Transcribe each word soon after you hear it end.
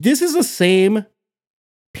This is the same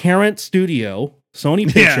parent studio,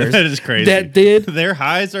 Sony Pictures. That is crazy. That did their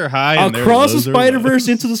highs are high. And Across the Spider-Verse,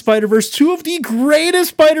 Into the Spider-Verse, two of the greatest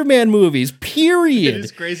Spider-Man movies, period. It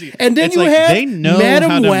is crazy. And then it's you like have they know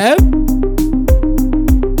Madam Web.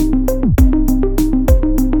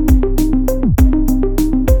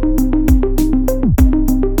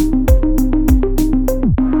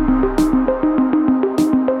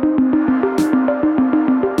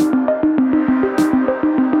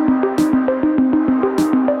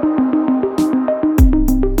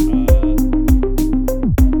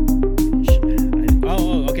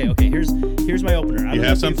 Here's my opener. You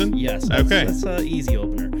have something? Yes. Okay. That's an easy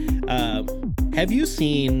opener. Have you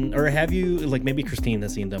seen, or have you, like, maybe Christine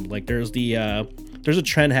has seen them? Like, there's a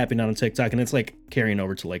trend happening on TikTok, and it's like carrying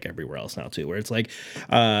over to like everywhere else now too, where it's like,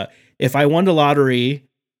 if I won the lottery,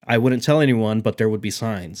 I wouldn't tell anyone, but there would be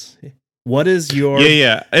signs. What is your?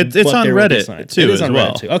 Yeah. It's on Reddit too. It is as on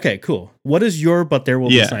well. Reddit too. Okay, cool. What is your? But there will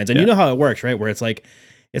be signs, and you know how it works, right? Where it's like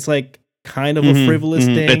kind of a frivolous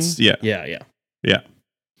thing. It's yeah.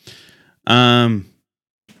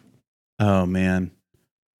 Oh man.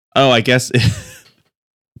 Oh, I guess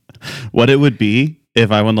what it would be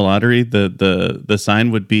if I won the lottery, the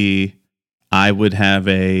sign would be I would have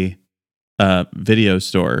a video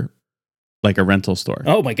store, like a rental store.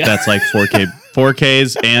 Oh my god. That's like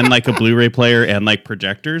 4Ks and like a Blu-ray player and like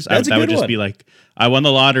projectors. That would just be like, I won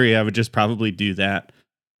the lottery, I would just probably do that.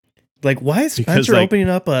 Like, why is Spencer opening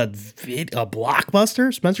up a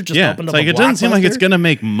Blockbuster? Spencer just opened up a Blockbuster? It doesn't seem like it's going to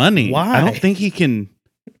make money. Why?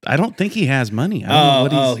 I don't think he has money. I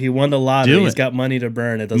don't know what he won the lottery. doing. He's got money to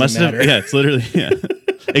burn. It doesn't matter. It's literally,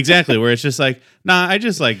 exactly, where it's just like, nah, I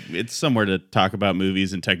just like, it's somewhere to talk about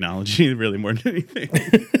movies and technology really more than anything.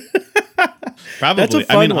 Probably. That's a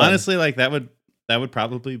fun one. Honestly, like that would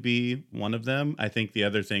probably be one of them. I think the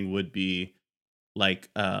other thing would be like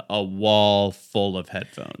a wall full of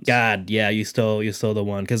headphones. God, yeah, you stole the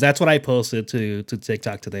one, because that's what I posted to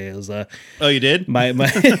TikTok today. It was oh, you did? My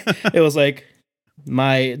it was like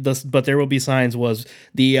but there will be signs was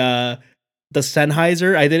the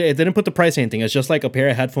Sennheiser. It didn't put the price or anything. It's just like a pair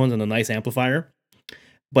of headphones and a nice amplifier.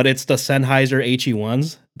 But it's the Sennheiser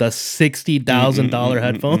HE1s, the $60,000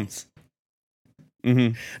 headphones.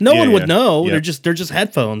 No one would know. Yep. They're just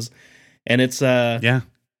headphones, and it's a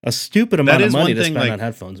stupid amount of money to spend on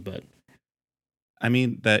headphones. But I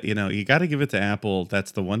mean, that, you got to give it to Apple.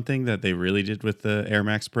 That's the one thing that they really did with the Air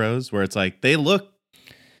Max Pros, where it's like they look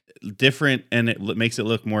different and it makes it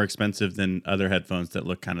look more expensive than other headphones that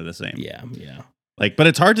look kind of the same. Yeah. Like, but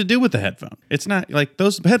it's hard to do with the headphone. It's not like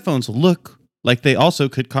those headphones look like they also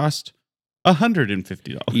could cost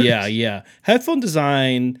 $150. Yeah. Headphone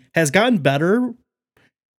design has gotten better,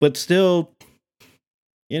 but still,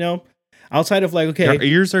 outside of like, okay, our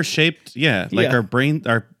ears are shaped. Our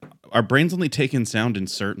brains only take in sound in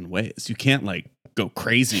certain ways. You can't like go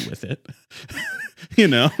crazy with it.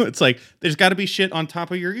 It's like there's got to be shit on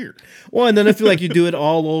top of your ear. Well, and then if you do it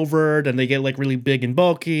all over, then they get like really big and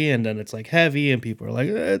bulky, and then it's like heavy, and people are like,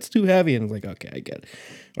 it's too heavy, and it's like, okay, I get it.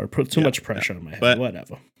 Or put too much pressure on my head. But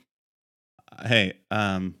whatever. Hey,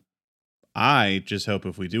 I just hope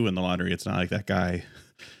if we do win the lottery, it's not like that guy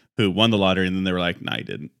who won the lottery and then they were like, nah, I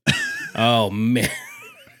didn't. Oh man.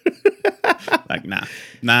 Like, nah.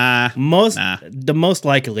 The most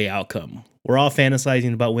likely outcome. We're all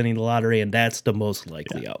fantasizing about winning the lottery, and that's the most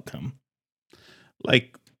likely outcome.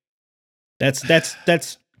 Like, that's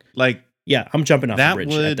like, yeah, I'm jumping off the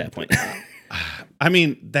bridge at that point. I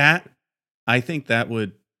mean, I think that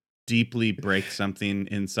would deeply break something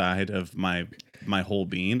inside of my whole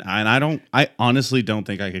being, and I honestly don't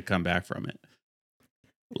think I could come back from it.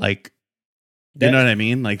 Like, you know what I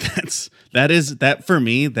mean? Like that for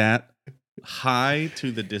me, that high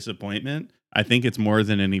to the disappointment, I think it's more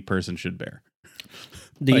than any person should bear.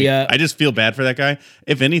 I just feel bad for that guy.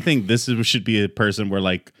 If anything, should be a person where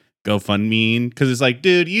like GoFundMe, because it's like,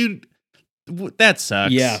 dude, that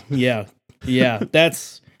sucks. Yeah.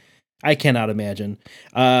 That's, I cannot imagine.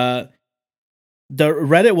 The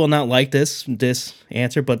Reddit will not like this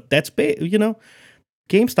answer, but that's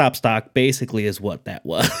GameStop stock basically is what that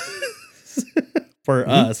was for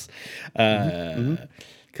us,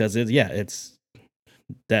 because it's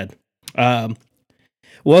dead.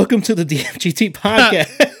 Welcome to the DMGT podcast.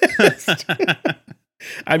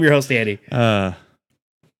 I'm your host, Andy. And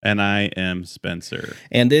I am Spencer.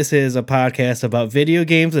 And this is a podcast about video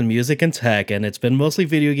games and music and tech. And it's been mostly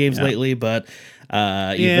video games lately, but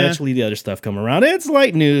eventually the other stuff come around. It's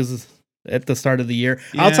light news at the start of the year.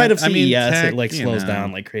 Outside of CES, it like slows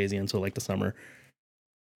down like crazy until like the summer.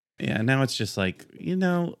 Yeah, now it's just like,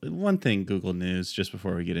 one thing, Google News, just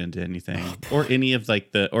before we get into anything, or any of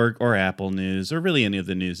like or Apple News, or really any of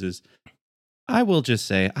the news is, I will just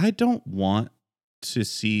say, I don't want to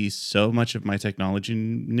see so much of my technology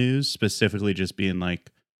news specifically just being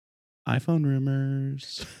like iPhone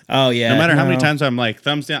rumors. Oh yeah, No matter how many no. times I'm like,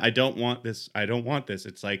 thumbs down, I don't want this. I don't want this.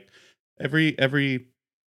 It's like every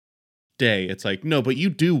day, it's like, no, but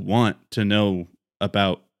you do want to know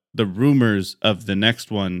about the rumors of the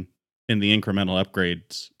next one in the incremental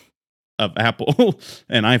upgrades of Apple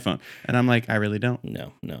and iPhone. And I'm like, I really don't.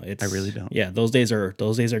 No, I really don't. Yeah, those days are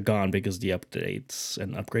gone because the updates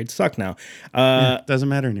and upgrades suck now. Yeah, doesn't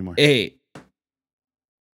matter anymore. Hey,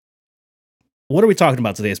 what are we talking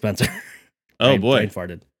about today, Spencer? Oh boy. Brain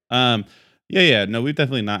farted. Yeah. No, we've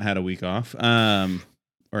definitely not had a week off.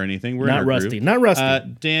 Or anything. We're not in our rusty. groove. Not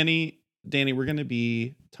rusty. Danny, we're gonna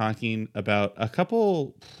be talking about a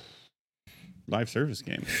couple live service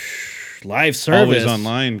games. Live service. Always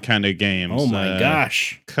online kind of games. Oh my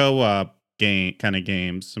gosh. Co-op game kind of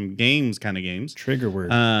games. Some games kind of games. Trigger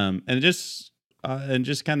word. And just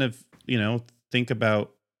kind of, think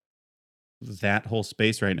about that whole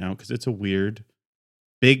space right now, because it's a weird,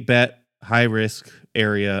 big bet, high risk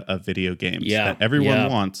area of video games that everyone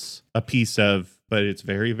wants a piece of, but it's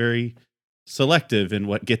very, very selective in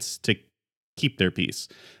what gets to keep their piece.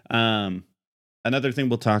 Another thing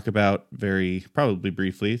we'll talk about very probably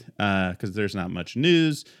briefly, because there's not much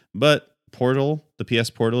news, but Portal, the PS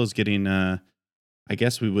Portal is getting, I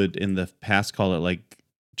guess we would in the past call it like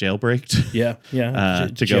jailbreaked. Yeah.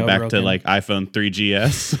 To go back to like iPhone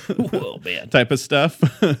 3GS Whoa, man. type of stuff.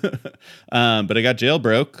 But I got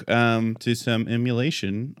jailbroke to some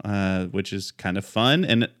emulation, which is kind of fun.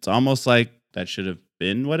 And it's almost like that should have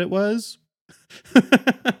been what it was.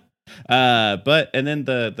 And then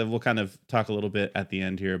we'll kind of talk a little bit at the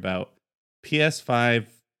end here about PS5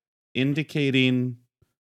 indicating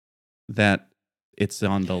that it's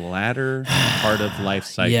on the latter part of life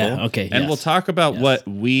cycle. Yeah, okay. And we'll talk about what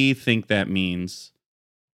we think that means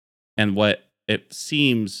and what it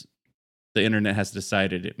seems the internet has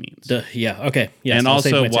decided it means. Okay. Yes, and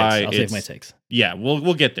also why I'll save my takes. Yeah,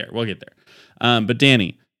 we'll get there. We'll get there. But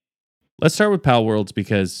Danny, let's start with Palworlds,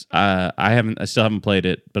 because I still haven't played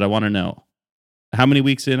it, but I want to know, how many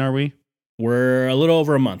weeks in are we? We're a little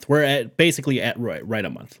over a month. We're basically at right a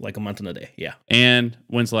month, like a month and a day. Yeah. And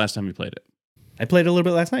when's the last time you played it? I played a little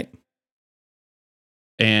bit last night.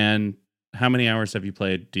 And how many hours have you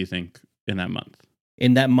played, do you think, in that month?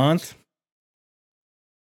 In that month,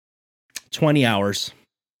 20 hours.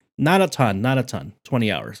 Not a ton.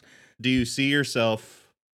 20 hours. Do you see yourself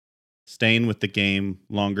staying with the game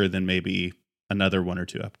longer than maybe another one or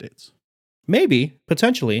two updates? Maybe,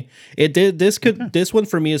 potentially. This one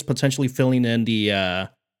for me is potentially filling in the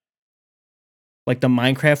like the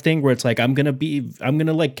Minecraft thing, where it's like I'm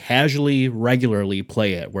gonna like casually, regularly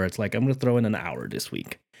play it, where it's like I'm gonna throw in an hour this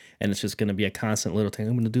week, and it's just gonna be a constant little thing.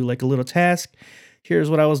 I'm gonna do like a little task. Here's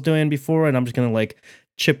what I was doing before, and I'm just gonna like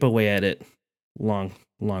chip away at it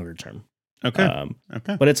longer term. Okay.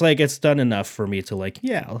 But it's like it's done enough for me to like,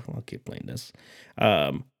 yeah, I'll keep playing this.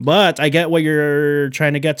 But I get what you're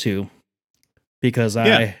trying to get to, because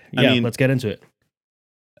I mean, let's get into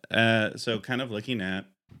it. So kind of looking at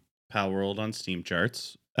Palworld on Steam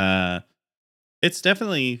charts, it's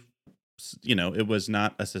definitely, it was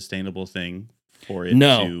not a sustainable thing for it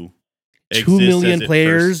to 2 million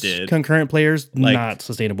players, concurrent players, like, not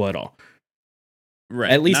sustainable at all.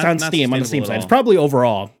 Right. At least on Steam, on the Steam side. It's probably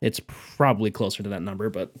overall, it's probably closer to that number,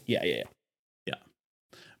 but yeah.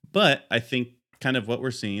 But I think kind of what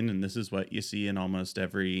we're seeing, and this is what you see in almost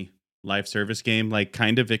every live service game, like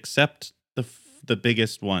kind of except the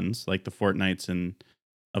biggest ones, like the Fortnites and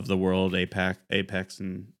of the world, Apex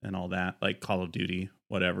and all that, like Call of Duty,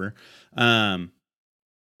 whatever.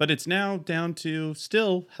 But it's now down to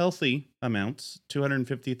still healthy amounts,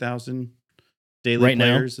 250,000 daily right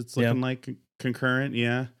players. Now, it's looking like concurrent,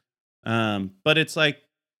 yeah. But it's like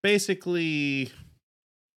basically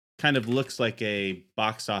kind of looks like a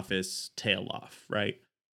box office tail off, right?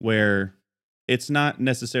 Where it's not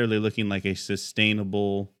necessarily looking like a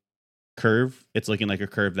sustainable curve. It's looking like a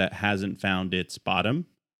curve that hasn't found its bottom.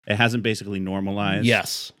 It hasn't basically normalized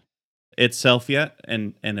itself yet.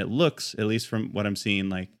 And it looks, at least from what I'm seeing,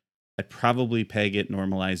 like I'd probably peg it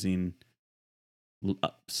normalizing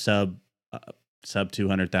sub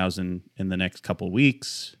 200,000 in the next couple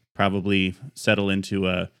weeks. Probably settle into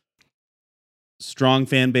a strong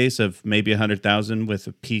fan base of maybe 100,000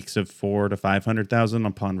 with peaks of 400,000 to 500,000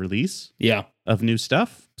 upon release. Yeah. Of new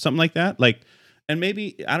stuff, something like that. Like, and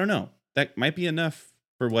maybe, I don't know, that might be enough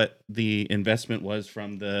for what the investment was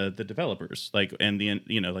from the developers, like, and the,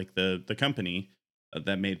 like the company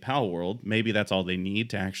that made Palworld. Maybe that's all they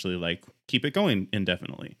need to actually like keep it going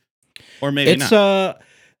indefinitely, or maybe It's not.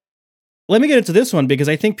 let me get into this one because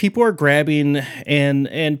I think people are grabbing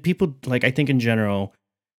and people like I think in general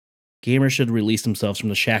gamers should release themselves from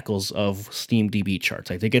the shackles of Steam DB charts.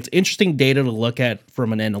 I think it's interesting data to look at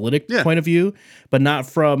from an analytic point of view, but not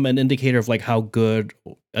from an indicator of like how good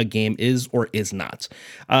a game is or is not.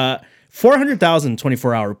 400,000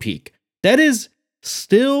 24-hour peak. That is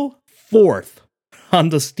still fourth on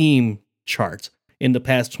the Steam chart in the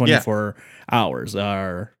past 24 hours.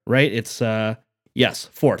 Right? It's yes,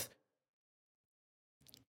 fourth.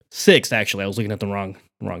 Sixth, actually. I was looking at the wrong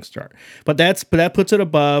chart. But that puts it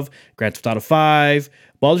above Grand Theft Auto 5,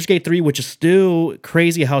 Baldur's Gate 3, which is still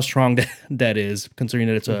crazy how strong that is, considering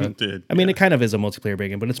that it's I mean, it kind of is a multiplayer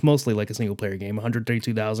game, but it's mostly like a single player game.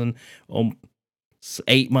 132,000,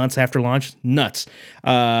 8 months after launch. Nuts.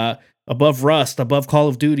 Above Rust, above Call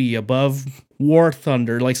of Duty, above War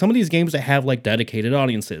Thunder, like some of these games that have like dedicated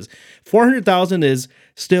audiences. 400,000 is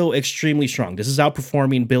still extremely strong. This is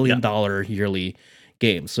outperforming billion-dollar yearly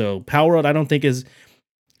games. So Palworld, I don't think is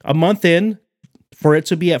a month in for it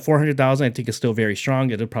to be at 400,000. I think is still very strong.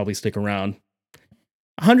 It'll probably stick around.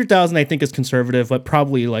 100,000, I think, is conservative, but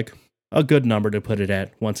probably like a good number to put it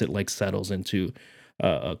at once it like settles into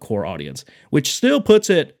a core audience, which still puts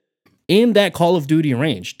it in that Call of Duty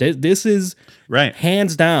range. This is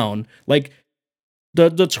hands down like the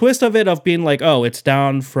twist of it of being like, oh, it's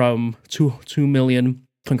down from 2 million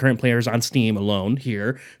concurrent players on Steam alone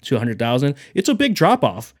here to 100,000. It's a big drop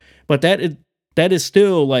off, but that is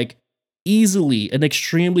still like easily an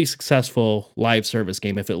extremely successful live service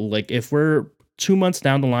game. If we're 2 months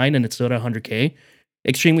down the line and it's still at 100K,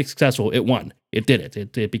 extremely successful. It won. It did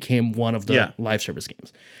it. It became one of the live service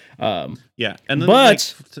games. And then,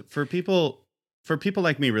 but like, for people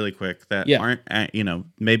like me, really quick that aren't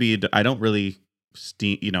maybe I don't really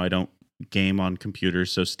Steam. I don't game on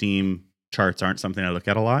computers, so Steam charts aren't something I look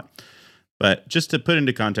at a lot. But just to put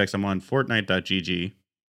into context, I'm on Fortnite.gg,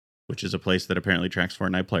 which is a place that apparently tracks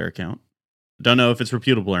Fortnite player count. Don't know if it's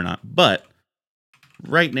reputable or not, but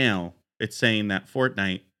right now it's saying that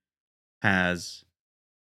Fortnite has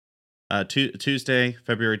Tuesday,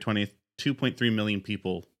 February 20th, 2.3 million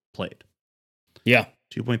people played. Yeah.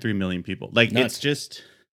 2.3 million people. Like, nuts. It's just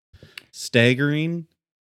staggering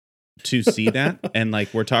to see that. And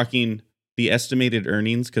like, we're talking the estimated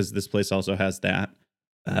earnings, because this place also has that.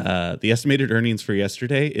 The estimated earnings for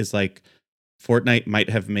yesterday is like Fortnite might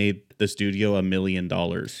have made the studio $1 million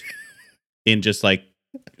in just like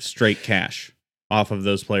straight cash off of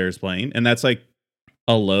those players playing. And that's like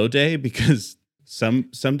a low day, because some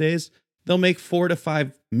days they'll make $4 to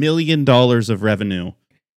 $5 million of revenue.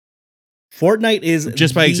 Fortnite is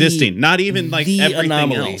just by existing, not even like everything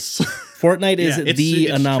anomaly. else. Fortnite is the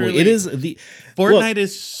anomaly. It is the Fortnite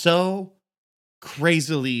is so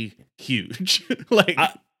crazily huge. Like,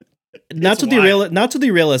 not to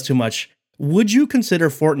derail us too much. Would you consider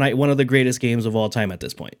Fortnite one of the greatest games of all time at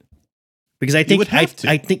this point? Because I think I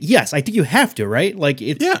think yes, I think you have to, right? Like,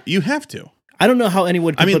 it's you have to. I don't know how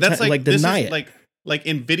anyone could that's like deny it. Like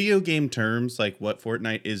in video game terms, like what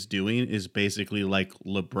Fortnite is doing is basically like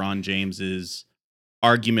LeBron James's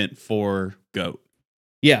argument for GOAT.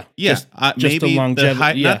 Yeah. Just maybe the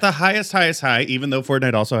longevity. Not the highest high, even though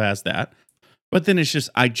Fortnite also has that. But then it's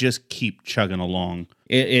just, I just keep chugging along.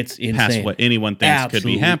 It's insane. Past what anyone thinks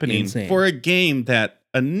Absolutely could be happening insane. For a game that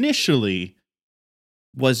initially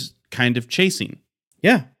was kind of chasing.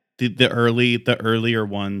 Yeah. The earlier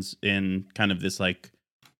ones in kind of this like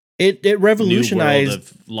it revolutionized new world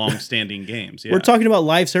of long-standing games. Yeah. We're talking about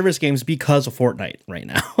live service games because of Fortnite right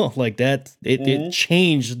now. Like that, it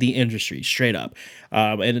changed the industry straight up.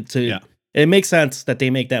 It makes sense that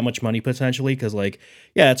they make that much money potentially, because like,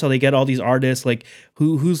 that's how they get all these artists. Like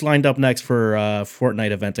who's lined up next for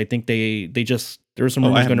Fortnite events? I think they just, there were some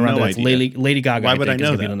rumors going around that Lady Gaga. Why would I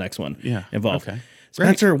know is that? Be the next one involved. Okay.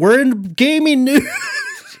 Spencer, we're in gaming news.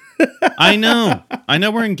 I know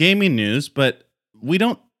we're in gaming news, but we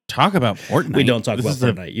don't talk about Fortnite. We don't talk about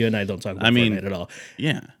Fortnite. You and I don't talk about Fortnite at all.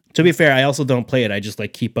 Yeah. To be fair, I also don't play it. I just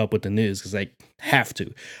like keep up with the news because I have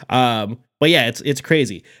to. But yeah, it's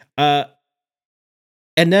crazy. And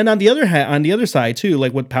then on the other side too,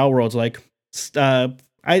 like with Palworld's like,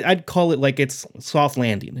 I'd call it like it's soft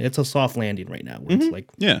landing. It's a soft landing right now. Where It's like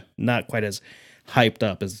not quite as hyped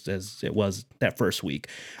up as it was that first week.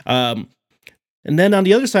 And then on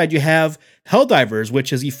the other side, you have Helldivers,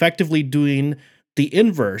 which is effectively doing the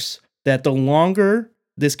inverse, that the longer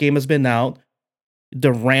this game has been out,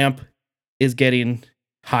 the ramp is getting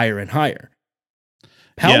higher and higher.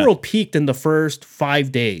 Yeah. Palworld peaked in the first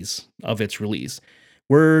 5 days of its release.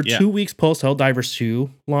 We're Yeah. 2 weeks post Helldivers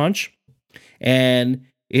 2 launch, and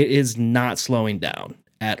it is not slowing down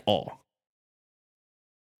at all.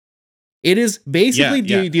 It is basically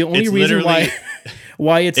the only It's reason literally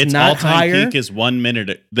why it's its not all-time higher. peak is 1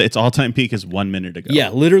 minute. Its all-time peak is 1 minute ago. Yeah,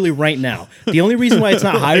 literally right now. The only reason why it's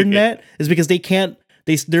not higher than that is because they can't.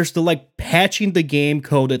 They're still like patching the game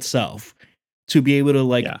code itself to be able to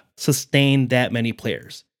like sustain that many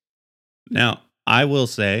players. Now, I will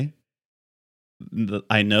say,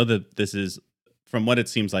 I know that this is, from what it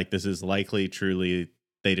seems like, this is likely truly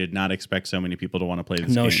they did not expect so many people to want to play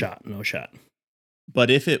this game. No shot. But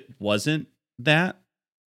if it wasn't that,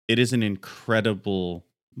 it is an incredible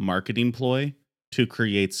marketing ploy to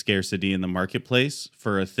create scarcity in the marketplace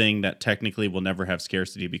for a thing that technically will never have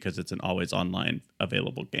scarcity because it's an always online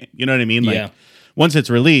available game. You know what I mean? Like, once it's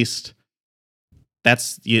released,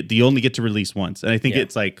 you only get to release once. And I think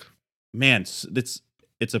it's like, man,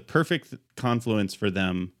 it's a perfect confluence for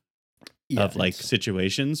them of like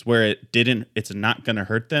situations where it's not going to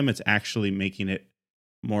hurt them. It's actually making it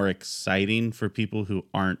more exciting for people who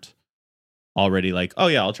aren't already like, oh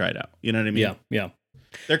yeah, I'll try it out. You know what I mean? Yeah.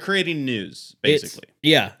 They're creating news, basically.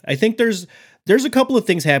 I think there's a couple of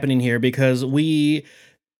things happening here because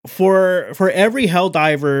for every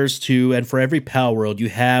Helldivers 2 and for every Palworld, you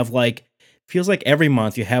have like, feels like every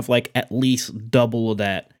month you have like at least double of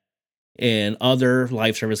that in other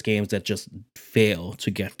live service games that just fail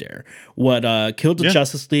to get there. What Killed the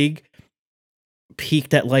Justice League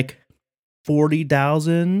peaked at like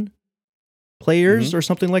 40,000 players or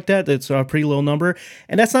something like that. It's a pretty low number.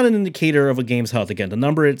 And that's not an indicator of a game's health, again, the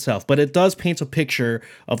number itself, but it does paint a picture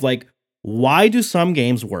of like, why do some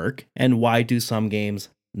games work and why do some games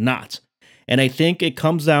not? And I think it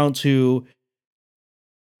comes down to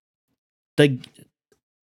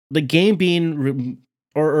the game being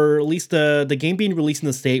or at least the game being released in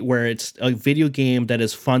the state where it's a video game that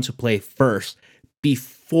is fun to play first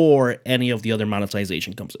before any of the other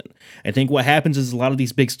monetization comes in. I think what happens is a lot of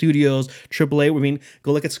these big studios, AAA, I mean,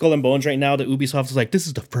 go look at Skull and Bones right now, that Ubisoft is like, this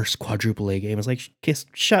is the first quadruple A game. It's like,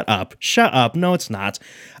 shut up. No, it's not.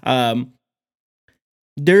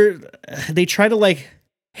 They try to like,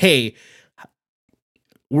 hey,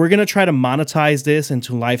 we're going to try to monetize this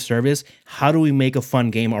into live service. How do we make a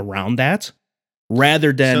fun game around that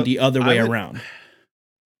rather than the other way around?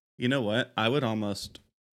 You know what? I would almost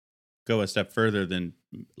go a step further than,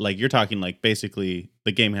 like, you're talking like basically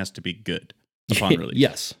the game has to be good upon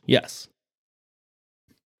release. Yes.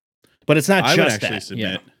 But it's not I just would actually that.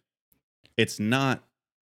 submit it's not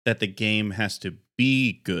that the game has to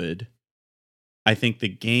be good. I think the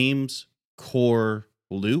game's core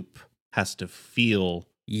loop has to feel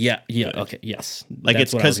good. Okay, yes. Like,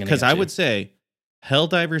 it's because I would say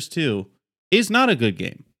Helldivers 2 is not a good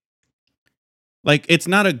game. Like, it's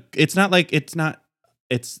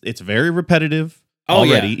very repetitive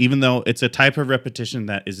already, even though it's a type of repetition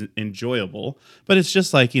that is enjoyable, but it's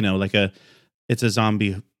just like, you know, it's a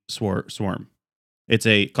zombie swarm. It's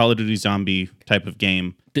a Call of Duty zombie type of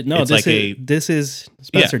game. No, this is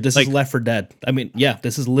Spencer. This is Left 4 Dead. I mean,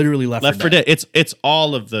 this is literally Left 4 Dead. It's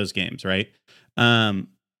all of those games, right?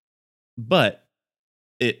 But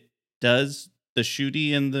it does the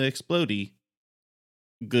shooty and the explodey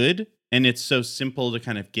good, and it's so simple to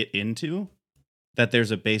kind of get into that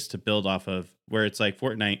there's a base to build off of, where it's like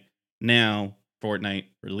Fortnite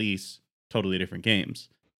release, totally different games.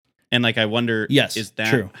 And like, I wonder, is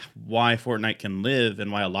that why Fortnite can live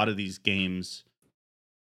and why a lot of these games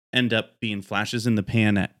end up being flashes in the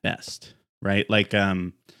pan at best, right? Like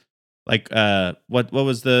what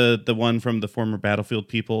was the one from the former Battlefield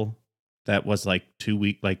people that was like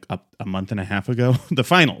a month and a half ago? The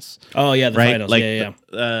finals. Oh yeah, the finals. Like,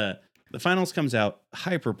 the finals comes out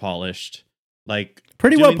hyper polished, like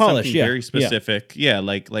pretty well polished, very specific. And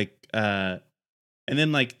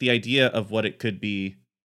then like the idea of what it could be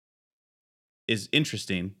is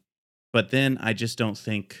interesting, but then I just don't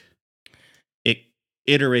think it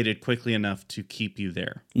iterated quickly enough to keep you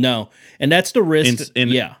there. No, and that's the risk.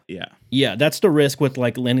 Yeah, that's the risk with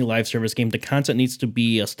like any live service game. The content needs to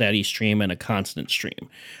be a steady stream and a constant stream.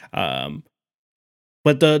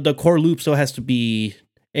 But the core loop still has to be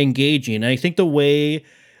engaging. And I think the way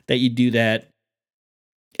that you do that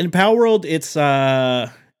in Palworld, it's the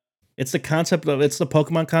concept of, it's the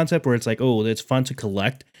Pokemon concept where it's like, oh, it's fun to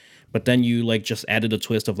collect, but then you like just added a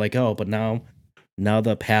twist of like, oh, but now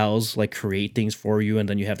the pals like create things for you, and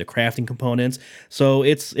then you have the crafting components. So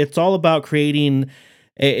it's all about creating,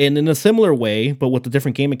 and in a similar way, but with a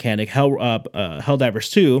different game mechanic,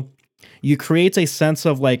 Helldivers 2, you create a sense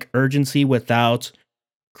of like urgency without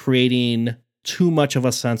creating too much of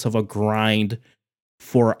a sense of a grind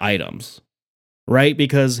for items, right?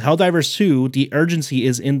 Because Helldivers 2, the urgency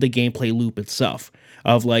is in the gameplay loop itself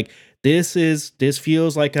of like, this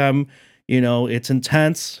feels like it's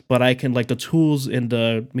intense, but I can, like, the tools and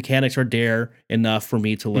the mechanics are there enough for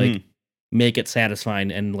me to like make it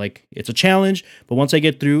satisfying, and like it's a challenge, but once I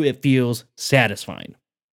get through, it feels satisfying.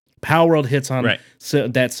 Palworld hits on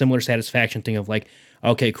that similar satisfaction thing of like,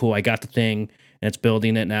 okay, cool, I got the thing and it's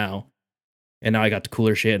building it now. And now I got the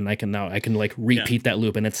cooler shit, and I can like repeat that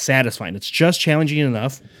loop, and it's satisfying. It's just challenging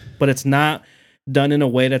enough, but it's not done in a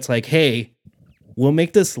way that's like, hey, we'll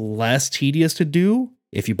make this less tedious to do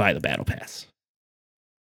if you buy the battle pass.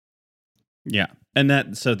 Yeah. And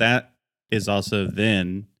that is also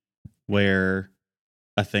then where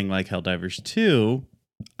a thing like Helldivers 2,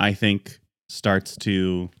 I think, starts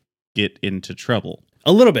to get into trouble.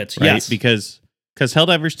 A little bit, right? yes. Because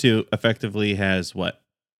Helldivers 2 effectively has what?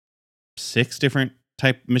 6 different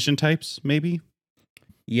mission types, maybe?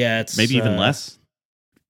 Yeah, it's maybe even less.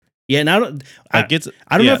 Yeah, now I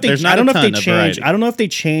don't know if they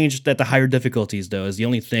changed that the higher difficulties though is the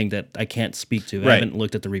only thing that I can't speak to. I haven't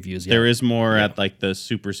looked at the reviews yet. There is more at like the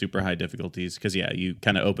super high difficulties because you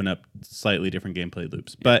kind of open up slightly different gameplay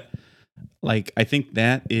loops. But like I think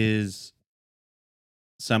that is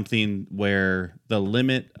something where the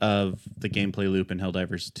limit of the gameplay loop in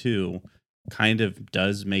Helldivers 2 kind of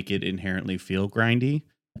does make it inherently feel grindy,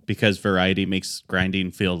 because variety makes grinding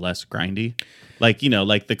feel less grindy. Like,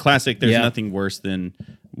 like the classic, there's nothing worse than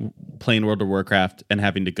playing World of Warcraft and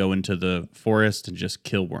having to go into the forest and just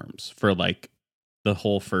kill worms for like the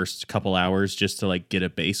whole first couple hours just to like get a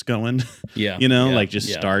base going.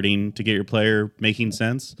 Starting to get your player making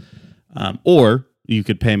sense. Or you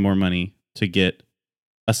could pay more money to get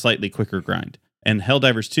a slightly quicker grind. And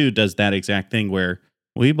Helldivers 2 does that exact thing where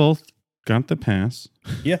we both got the pass.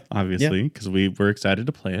 Yeah. Obviously, because we were excited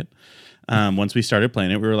to play it. Once we started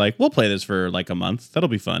playing it, we were like, we'll play this for like a month. That'll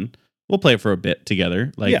be fun. We'll play it for a bit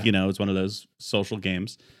together. Like, it's one of those social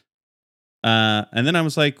games. And then I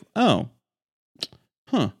was like, I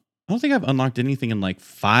don't think I've unlocked anything in like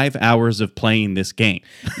 5 hours of playing this game.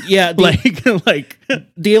 Yeah. It's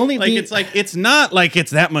not like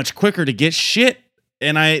it's that much quicker to get shit.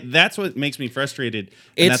 And that's what makes me frustrated.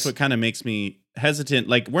 And that's what kind of makes me hesitant.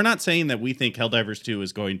 Like, we're not saying that we think Helldivers 2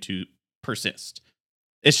 is going to persist.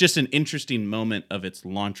 It's just an interesting moment of its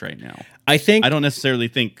launch right now. I don't necessarily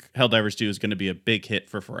think Helldivers 2 is going to be a big hit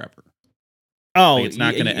for forever. Oh, like it's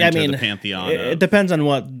not going to enter the pantheon. It depends on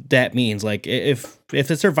what that means. Like, if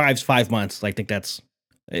it survives 5 months, I think that's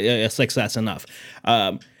a success enough.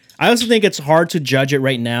 I also think it's hard to judge it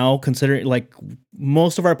right now, considering like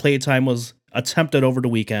most of our playtime was attempted over the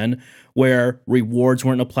weekend, where rewards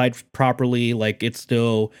weren't applied properly. Like, it's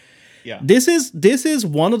still. Yeah. This is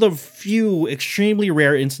one of the few extremely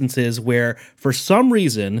rare instances where, for some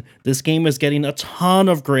reason, this game is getting a ton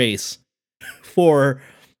of grace for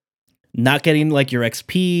not getting like your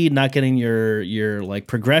XP, not getting your like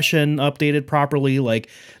progression updated properly. Like,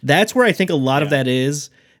 that's where I think a lot of that is.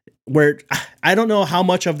 Where I don't know how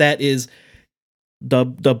much of that is the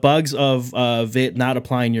bugs of it not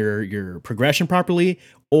applying your progression properly,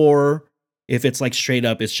 or if it's like straight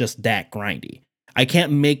up it's just that grindy. I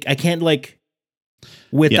can't like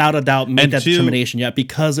without a doubt make that determination yet,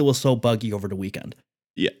 because it was so buggy over the weekend.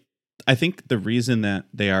 Yeah. I think the reason that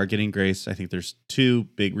they are getting grace, I think there's 2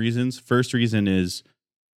 big reasons. First reason is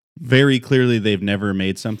very clearly they've never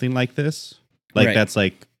made something like this. Like, that's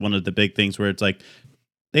like one of the big things where it's like,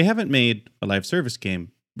 they haven't made a live service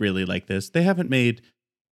game really like this. They haven't made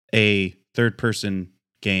a third-person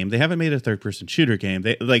game. They haven't made a third-person shooter game.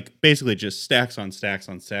 They like basically just stacks on stacks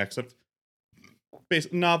on stacks of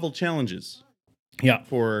novel challenges. Yeah,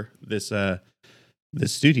 for this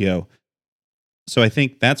studio. So I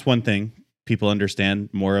think that's one thing people understand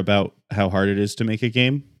more about how hard it is to make a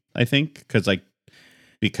game. I think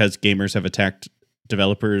because gamers have attacked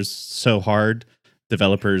developers so hard,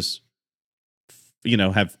 developers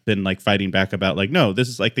have been like fighting back about like, no, this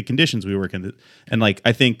is like the conditions we work in, and like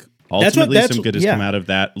I think ultimately some good has come out of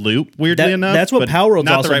that loop. Weirdly enough, that's what Palworld's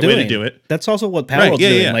not also the right doing. way to do it. That's also what Palworld's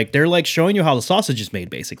doing. Yeah. Like, they're like showing you how the sausage is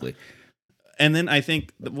made, basically. And then I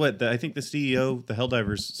think the CEO, the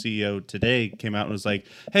Helldivers CEO today came out and was like,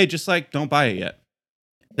 "Hey, just like don't buy it yet."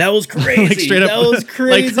 That was crazy. Like, straight up, that was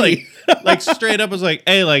crazy. like straight up was like,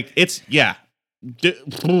 "Hey, like it's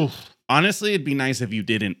honestly, it'd be nice if you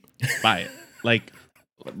didn't buy it. Like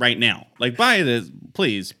right now, like buy it,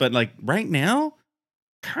 please, but like right now,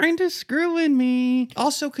 kind of screwing me.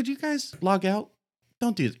 Also, could you guys log out?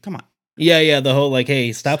 Don't do it. Come on." Yeah. The whole like,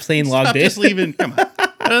 hey, stop staying logged in. Just leaving. Come on.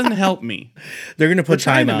 doesn't help me. They're gonna put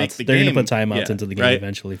timeouts. The They're game, gonna put timeouts into the game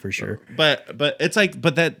eventually for sure. But it's like,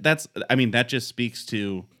 that's I mean, that just speaks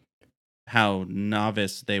to how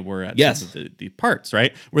novice they were at some of the parts,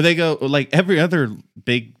 right? Where they go, like every other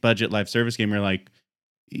big budget live service game, you're like,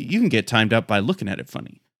 you can get timed up by looking at it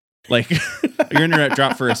funny. Like your internet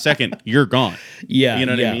dropped for a second, you're gone. Yeah. You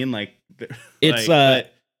know what I mean? Like it's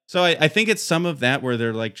so I think it's some of that where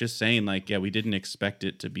they're like just saying like, yeah, we didn't expect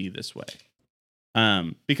it to be this way.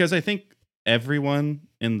 Because I think everyone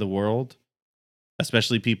in the world,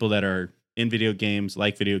 especially people that are in video games,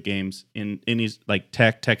 like video games, in these like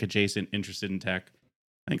tech adjacent, interested in tech,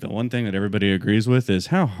 I think the one thing that everybody agrees with is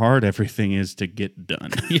how hard everything is to get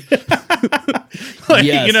done. Like,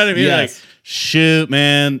 you know what I mean? Like, shoot,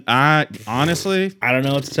 man. I honestly, I don't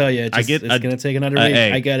know what to tell you. It's gonna take another week.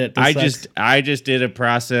 Hey, I get it. I just did a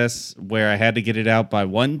process where I had to get it out by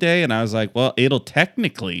one day, and I was like, well, it'll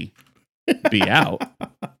technically be out.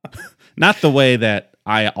 Not the way that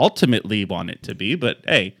I ultimately want it to be, but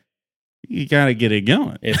hey, you gotta get it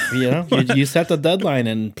going. If you set the deadline,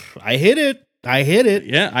 and I hit it.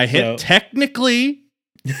 Yeah, I hit. Technically,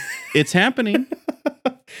 it's happening.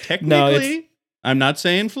 Technically, I'm not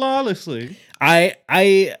saying flawlessly. I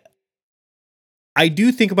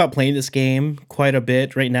do think about playing this game quite a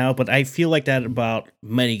bit right now, but I feel like that about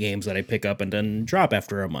many games that I pick up and then drop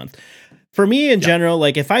after a month. For me, in general,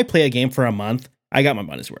 like if I play a game for a month, I got my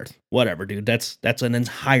money's worth. Whatever, dude. That's an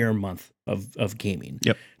entire month of gaming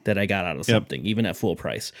that I got out of something, even at full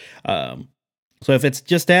price. So if it's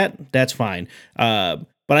just that, that's fine. But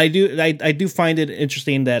I do find it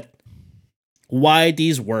interesting that why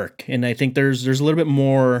these work, and I think there's a little bit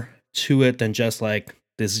more to it than just like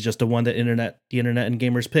this is just the one that the internet and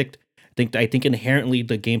gamers picked. I think inherently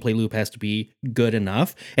the gameplay loop has to be good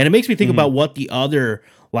enough, and it makes me think about what the other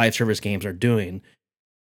live service games are doing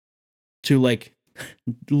to like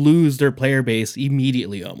lose their player base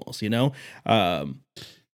immediately, almost.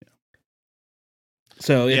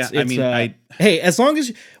 So hey, as long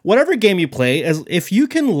as whatever game you play, as if you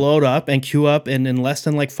can load up and queue up and in less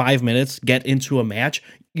than like 5 minutes get into a match,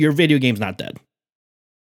 your video game's not dead.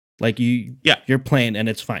 Like you're playing and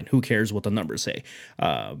it's fine. Who cares what the numbers say?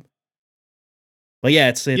 But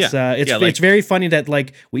yeah, it's very funny that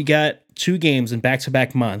like we got 2 games in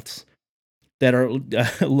back-to-back months that are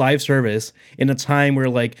live service in a time where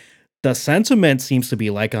like the sentiment seems to be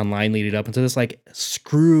like online leading up into this, like,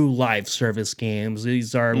 screw live service games.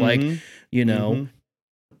 These are like,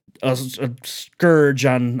 a scourge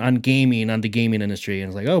on gaming, on the gaming industry. And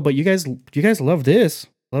it's like, oh, but you guys love these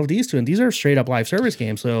 2, and these are straight up live service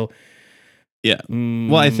games. So yeah,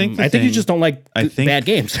 well, I think you just don't like bad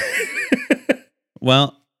games.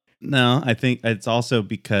 Well, no, I think it's also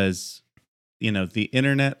because the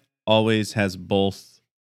internet always has both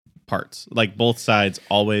parts, like both sides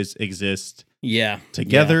always exist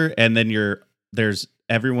together, and then there's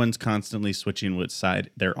everyone's constantly switching which side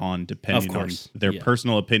they're on depending on their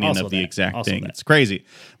personal opinion also of the exact thing. It's crazy.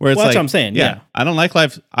 Where it's that's what I'm saying. I don't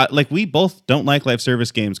like we both don't like live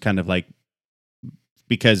service games, kind of like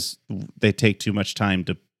because they take too much time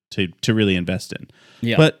to really invest in.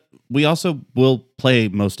 Yeah, but we also will play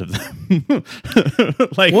most of them.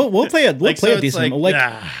 Like we'll play a decent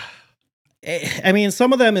I mean,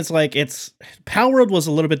 some of them it's Palworld was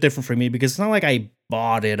a little bit different for me because it's not like I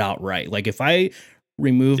bought it outright. Like if I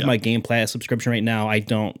remove my Game Pass subscription right now, I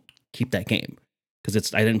don't keep that game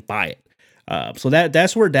because I didn't buy it. So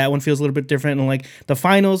that's where that one feels a little bit different. And like the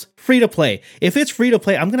finals, free to play. If it's free to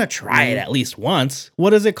play, I'm gonna try it at least once. What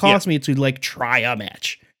does it cost me to like try a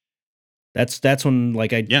match? That's when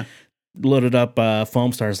like I loaded up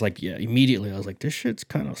Foam Stars. Like immediately I was like, this shit's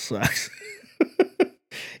kind of sucks.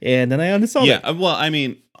 And then I uninstalled it. Yeah, well, I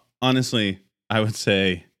mean, honestly, I would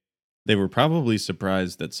say they were probably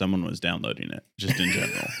surprised that someone was downloading it, just in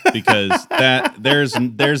general, because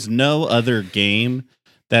there's no other game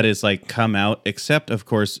that is like come out except, of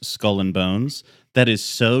course, Skull and Bones that is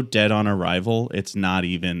so dead on arrival, it's not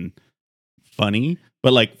even funny.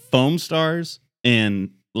 But like Foam Stars and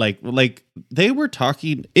like they were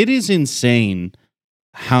talking, it is insane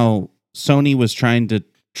how Sony was trying to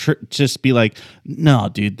just be like, no,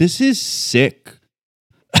 dude, this is sick.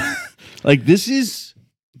 Like, this is,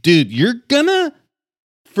 dude, you're gonna,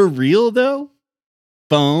 for real though,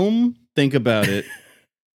 Foam, think about it.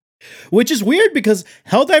 Which is weird because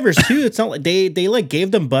Helldivers 2, it's not like they like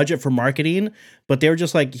gave them budget for marketing, but they were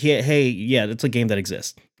just like, hey, it's a game that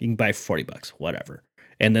exists. You can buy for $40, whatever.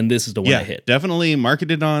 And then this is the one that hit. Definitely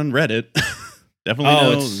marketed on Reddit.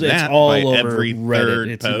 Definitely it's all over every Reddit.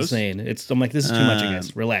 It's post. Insane. I'm like, this is too much, I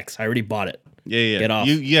guess. Relax. I already bought it. Yeah. Get off.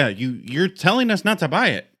 You're telling us not to buy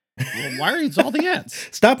it. Well, why are all the ads?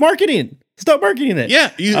 Stop marketing it.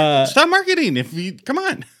 Yeah, you stop marketing. If you come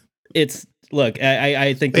on, look.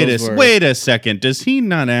 I think wait a second. Does he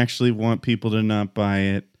not actually want people to not buy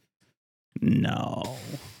it? No.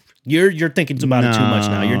 You're thinking about it too much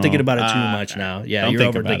now. You're thinking about it too much now. Yeah, you're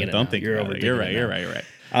overthinking it. Don't think you're about overthinking it. You're right. it. You're right. You're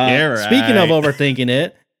right. Speaking of overthinking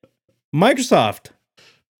it, Microsoft.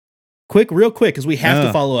 Real quick, because we have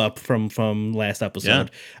to follow up from last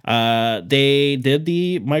episode. Yeah. They did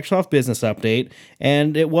the Microsoft business update,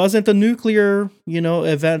 and it wasn't the nuclear,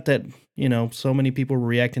 event that so many people were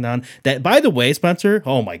reacting on. That, by the way, Spencer,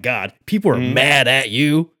 oh my God, people are mad at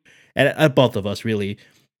you, at both of us, really.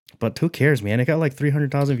 But who cares, man? It got like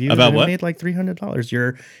 300,000 views. About and what? It made like $300.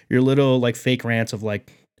 Your little like fake rants of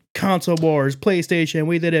like console wars, PlayStation,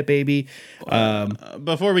 we did it, baby.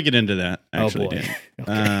 Before we get into that, actually,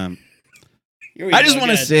 Dan, I just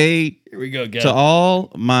want to say, here we go, to all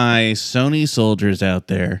my Sony soldiers out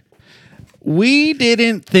there, we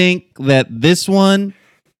didn't think that this one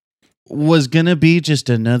was gonna be just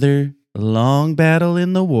another long battle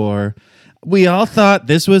in the war. We all thought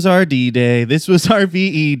this was our D-Day, this was our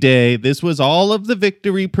VE Day, this was all of the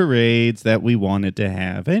victory parades that we wanted to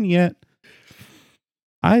have, and yet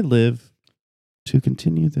I live to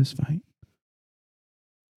continue this fight.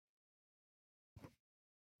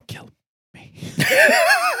 Kill me.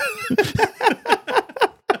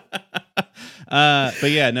 But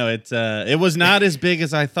yeah, no, it was not as big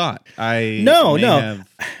as I thought. I have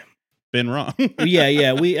been wrong.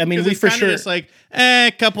 yeah. We for sure just like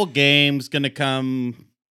a couple games gonna come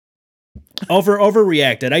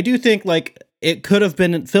overreacted. I do think like it could have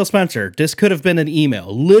been Phil Spencer. This could have been an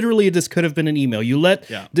email. Literally, this could have been an email. You let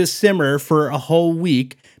this simmer for a whole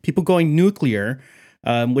week. People going nuclear,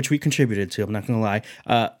 which we contributed to. I'm not gonna lie.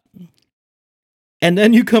 And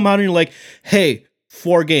then you come out and you're like, "Hey,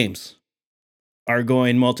 4 games are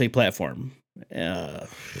going multi-platform."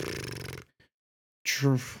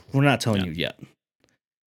 We're not telling you yet.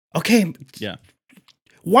 Okay. Yeah.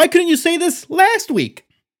 Why couldn't you say this last week?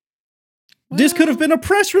 Well, this could have been a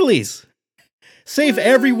press release. Save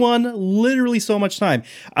everyone literally so much time.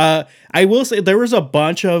 I will say there was a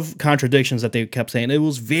bunch of contradictions that they kept saying. It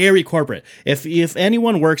was very corporate. If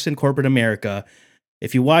anyone works in corporate America,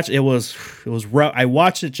 if you watch, it was rough. I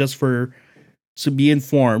watched it just to be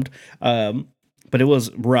informed. But it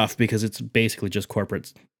was rough because it's basically just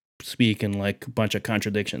corporate speak and like a bunch of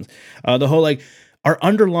contradictions. The whole like our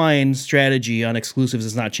underlying strategy on exclusives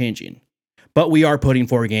is not changing, but we are putting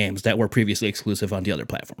 4 games that were previously exclusive on the other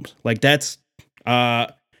platforms. Like that's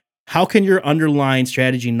how can your underlying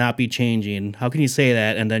strategy not be changing? How can you say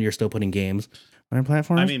that and then you're still putting games on our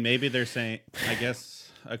platforms? I mean, maybe they're saying. I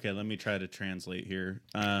guess. Okay, let me try to translate here.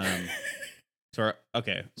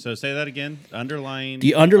 So say that again.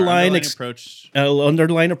 The underlying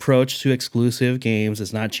approach to exclusive games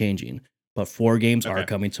is not changing, but 4 games are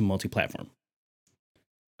coming to multi-platform.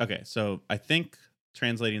 Okay, so I think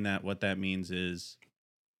translating that, what that means is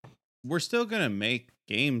we're still gonna make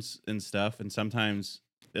games and stuff, and sometimes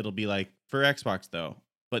it'll be like for Xbox though.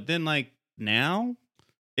 But then like now,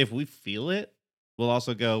 if we feel it, we'll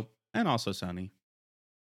also go and also Sony.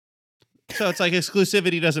 So it's like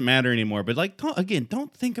exclusivity doesn't matter anymore. But like,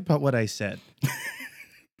 don't think about what I said.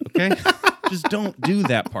 Okay, just don't do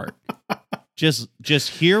that part. Just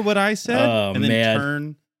hear what I said and then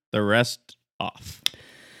turn the rest off.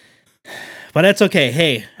 But that's okay.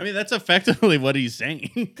 Hey, I mean that's effectively what he's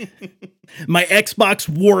saying. My Xbox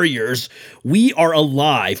warriors, we are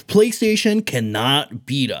alive. PlayStation cannot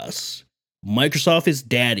beat us. Microsoft is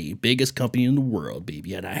daddy, biggest company in the world,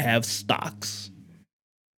 baby, and I have stocks.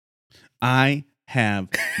 I have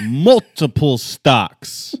multiple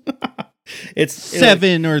stocks. It's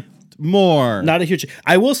 7 or more. Not a huge.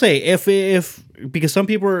 I will say if because some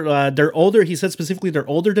people are they're older. He said specifically they're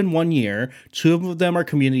older than 1 year. 2 of them are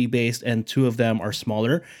community based, and 2 of them are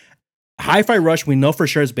smaller. Hi-Fi Rush, we know for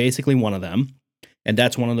sure is basically one of them, and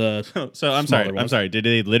that's one of the. So I'm sorry. Ones. I'm sorry. Did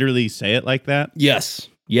they literally say it like that? Yes.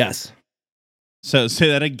 So say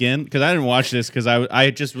that again, because I didn't watch this because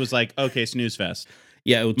I just was like, okay, snooze fest.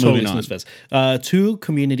 Yeah, it was totally snooze fest. 2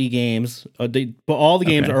 community games. But all the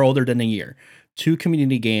games are older than a year. 2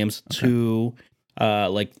 community games, 2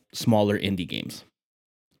 like smaller indie games.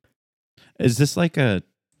 Is this like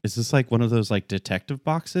one of those like detective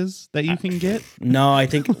boxes that you can get? No, I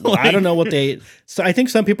think I don't know what they. So I think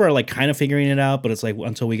some people are like kind of figuring it out, but it's like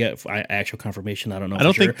until we get actual confirmation, I don't know. I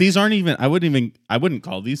don't think these aren't even. I wouldn't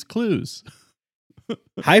call these clues.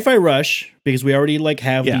 Hi-Fi Rush, because we already like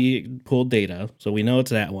have the pooled data, so we know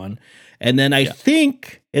it's that one. And then I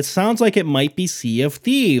think it sounds like it might be Sea of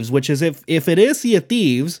Thieves, which is if it is Sea of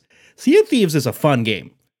Thieves is a fun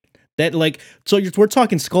game. That we're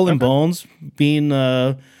talking Skull and Bones being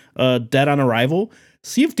dead on arrival.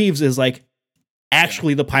 Sea of Thieves is like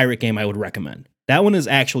actually the pirate game I would recommend. That one is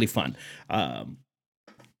actually fun.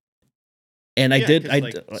 And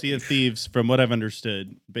Sea of Thieves, from what I've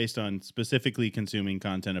understood, based on specifically consuming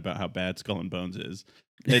content about how bad Skull and Bones is,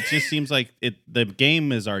 it just seems like the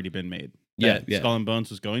game has already been made. Skull and Bones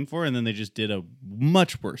was going for, and then they just did a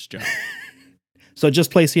much worse job. So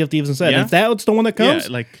just play Sea of Thieves instead. If that's the one that comes,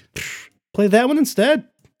 play that one instead.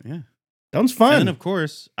 Yeah, that one's fun. And then, of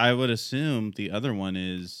course, I would assume the other one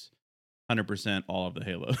is 100% all of the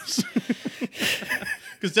Halos.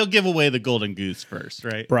 Because they'll give away the golden goose first,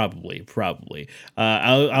 right? Probably.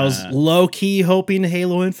 I was low key hoping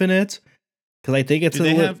Halo Infinite because I think it's a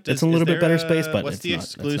little bit better space. But what's the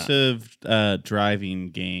exclusive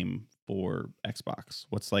driving game for Xbox?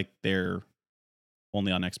 What's like their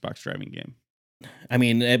only on Xbox driving game? I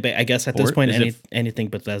mean, I guess at this point, anything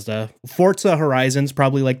Bethesda. Forza Horizon's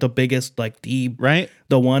probably like the biggest, like the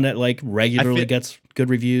one that like regularly gets good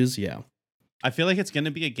reviews. Yeah, I feel like it's going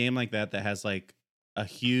to be a game like that has like a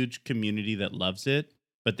huge community that loves it,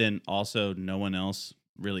 but then also no one else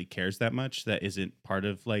really cares that much that isn't part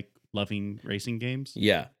of like loving racing games.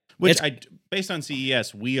 Yeah. Which based on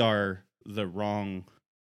CES, we're on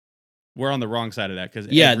the wrong side of that because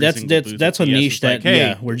that's a niche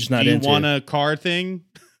that we're just not into. Do you want a car thing?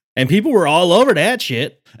 And people were all over that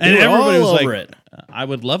shit. And everybody was like, it. I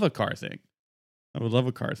would love a car thing. I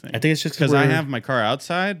think it's just because I have my car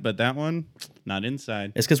outside, but that one not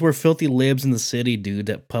inside. It's because we're filthy libs in the city, dude.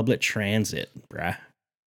 That public transit, bruh.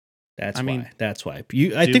 That's why.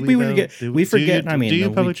 I think we forget. Do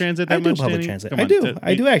you public transit that much? Public transit. I do.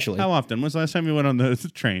 I do actually. How often? When's the last time you went on the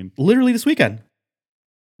train? Literally this weekend.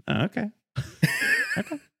 Okay.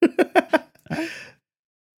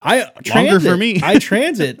 For me. I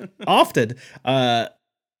transit often. I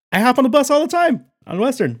hop on the bus all the time on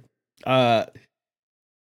Western.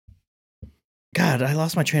 God, I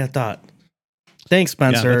lost my train of thought. Thanks,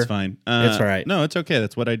 Spencer. Yeah, that's fine. It's all right. No, it's okay.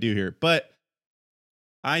 That's what I do here. But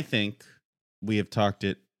I think we have talked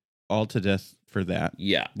it all to death for that.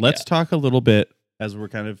 Yeah. Let's talk a little bit as we're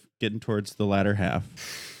kind of getting towards the latter half.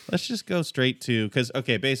 Let's just go straight to, because,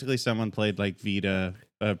 basically someone played like Vita,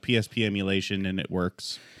 PSP emulation, and it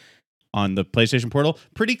works on the PlayStation Portal.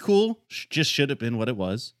 Pretty cool. Just should have been what it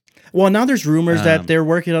was. Well, now there's rumors that they're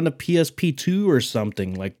working on the PSP 2 or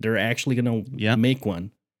something. Like they're actually going to make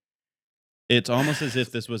one. It's almost as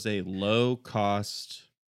if this was a low cost,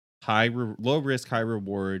 low risk, high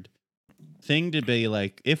reward thing to be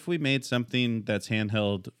like, if we made something that's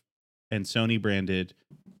handheld and Sony branded,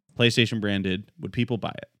 PlayStation branded, would people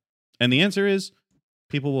buy it? And the answer is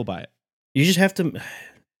people will buy it. You just have to.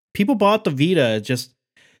 People bought the Vita, just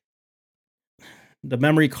the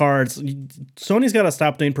memory cards. Sony's got to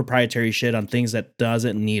stop doing proprietary shit on things that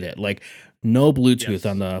doesn't need it. Like no Bluetooth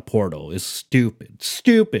on the Portal is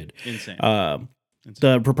stupid. Insane.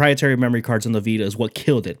 The proprietary memory cards on the Vita is what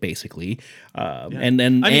killed it, basically. And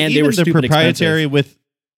they were stupid proprietary expensive.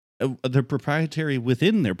 The proprietary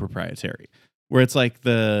within their proprietary, where it's like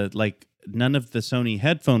none of the Sony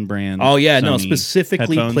headphone brands. Oh yeah, no,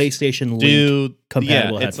 specifically PlayStation Link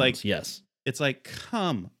compatible headphones. Yes, it's like,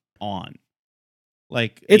 come on.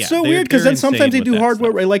 Like it's so weird because then sometimes they do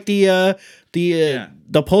hardware stuff. Like the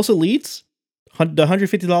Pulse Elites, the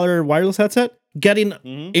 $150 wireless headset, getting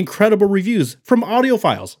incredible reviews from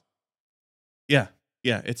audiophiles. Yeah,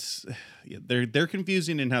 they're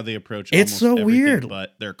confusing in how they approach. It's so weird,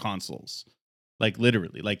 but their consoles, like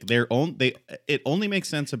literally, like it only makes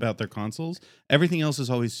sense about their consoles. Everything else is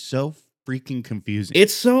always so freaking confusing.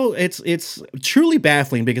 It's truly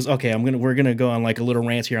baffling because we're gonna go on like a little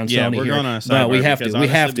rant here on Sony. We're going on a sidebar. No, we have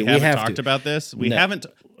to. We have talked about this. We haven't.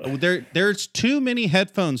 There's too many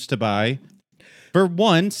headphones to buy for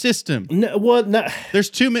one system.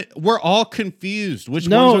 There's too many. We're all confused. Which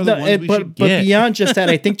ones are the ones we should get? But beyond just that,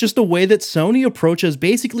 I think just the way that Sony approaches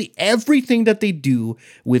basically everything that they do,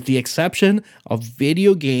 with the exception of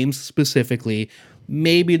video games specifically.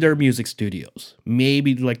 Maybe their music studios,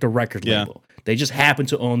 maybe like the record label. They just happen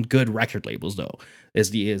to own good record labels, though.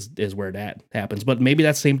 Is where that happens. But maybe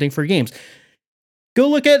that's the same thing for games. Go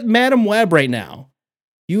look at Madam Web right now.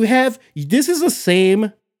 This is the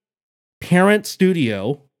same parent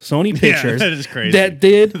studio, Sony Pictures, that is crazy. That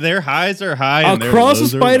did their highs are high. Across the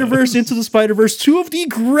Spider-Verse, Into the Spider-Verse, two of the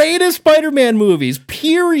greatest Spider-Man movies.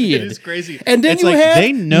 Period. It is crazy. And then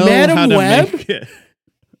they know Madam how to Web. Make it.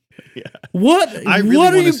 Yeah.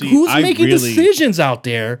 Who's making decisions out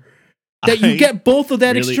there that you get both of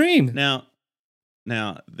that extreme? Now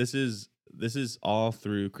this is all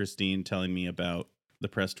through Christine telling me about the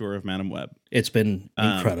press tour of Madame Web. It's been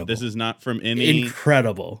incredible. This is not from any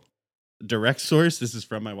incredible direct source. This is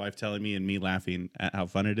from my wife telling me and me laughing at how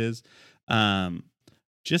fun it is.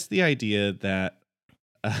 Just the idea that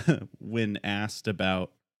when asked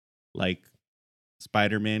about like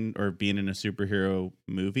Spider-Man or being in a superhero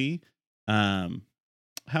movie,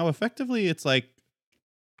 how effectively it's like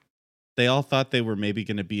they all thought they were maybe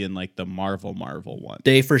going to be in like the Marvel one.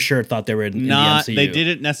 They for sure thought they were in the MCU. They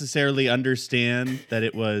didn't necessarily understand that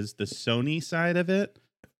it was the Sony side of it.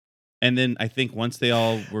 And then I think once they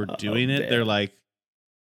all were doing it, they're like,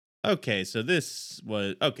 okay, so this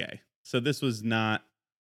was okay. So this was not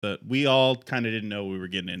we all kind of didn't know what we were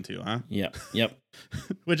getting into, huh? Yep.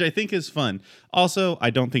 Which I think is fun. Also, I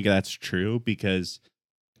don't think that's true because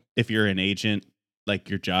if you're an agent, like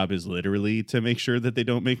your job is literally to make sure that they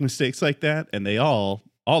don't make mistakes like that. And they all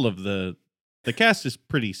of the cast is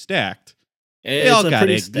pretty stacked. They all got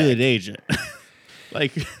a good agent.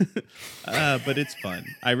 Like, but it's fun.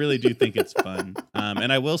 I really do think it's fun.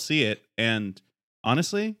 And I will see it. And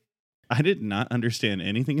honestly, I did not understand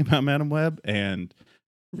anything about Madame Web, and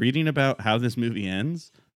reading about how this movie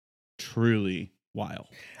ends, truly wild.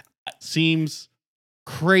 Seems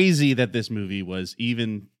crazy that this movie was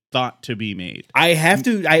even thought to be made. I have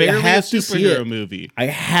to see it. Movie. I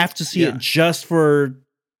have to see it just to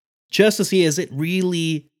see, is it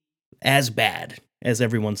really as bad as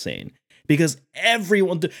everyone's saying? Because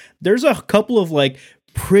there's a couple of like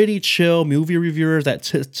pretty chill movie reviewers that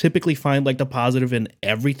typically find like the positive in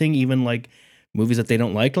everything, even like movies that they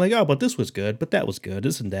don't like, oh, but this was good, but that was good,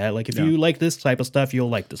 this and that. Like if you like this type of stuff, you'll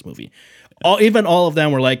like this movie. Even all of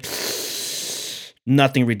them were like,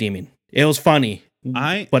 nothing redeeming. It was funny,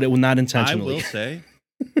 but it was not intentionally. I will say,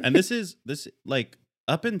 and this like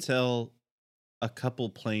up until a couple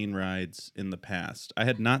plane rides in the past, I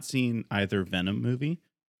had not seen either Venom movie.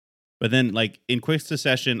 But then, like, in quick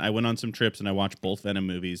succession, I went on some trips and I watched both Venom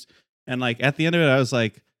movies. And, like, at the end of it, I was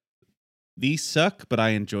like, these suck, but I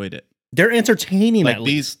enjoyed it. They're entertaining, like, at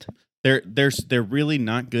least. They're really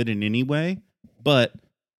not good in any way, but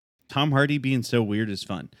Tom Hardy being so weird is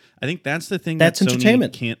fun. I think that's the thing that's that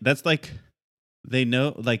entertainment. Sony can't. That's, like, they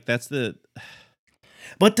know, like, that's the...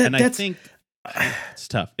 But and I think it's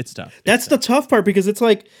tough. That's the tough part, because it's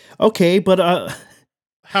like, okay, but...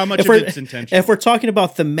 How much of it's intentional? If we're talking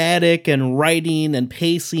about thematic and writing and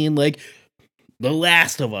pacing, like The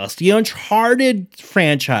Last of Us, the Uncharted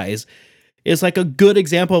franchise is like a good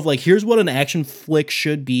example of like, here's what an action flick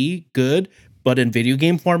should be good, but in video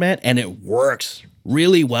game format, and it works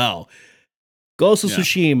really well. Ghost of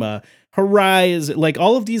Tsushima, Horizon, like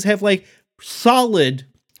all of these have like solid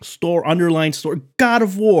underlying story. God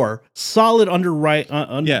of War, solid like and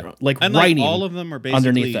writing. Like all of them are basically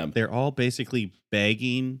underneath them. They're all basically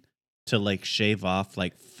begging to like shave off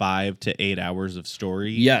like 5 to 8 hours of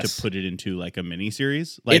story to put it into like a mini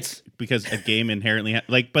series. Like because a game inherently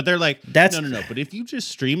but they're like no. But if you just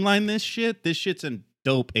streamline this shit's a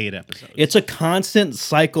dope 8 episodes. It's a constant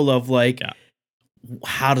cycle of like. Yeah.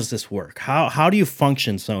 How does this work? How do you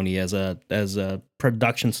function, Sony, as a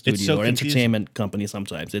production studio or entertainment company?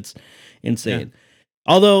 Sometimes it's insane. Yeah.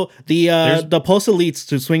 Although the post elites,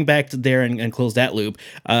 to swing back to there and close that loop,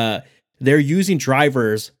 they're using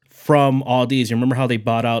drivers from Audis. You remember how they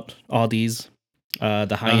bought out Audis,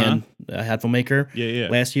 the high end headphone maker,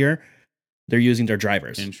 last year? They're using their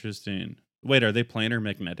drivers. Interesting. Wait, are they planar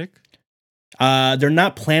magnetic? They're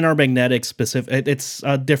not planar magnetic specific. It's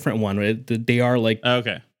a different one. They are like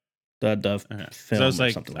okay. The film. So it's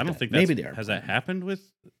like something I don't that. think maybe they are. Has that happened with?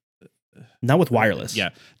 Not with wireless. Yeah.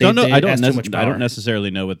 I don't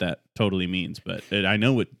necessarily know what that totally means, but I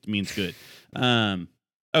know it means good.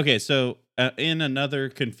 Okay, so in another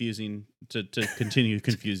confusing to continue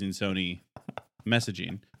confusing Sony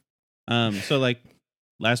messaging. So like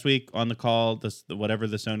last week on the call, whatever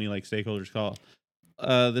the Sony like stakeholders call.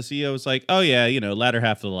 The CEO was like, oh yeah, latter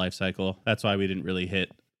half of the life cycle. That's why we didn't really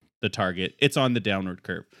hit the target. It's on the downward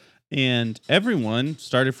curve. And everyone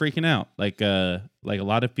started freaking out. Like a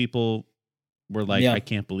lot of people were like, I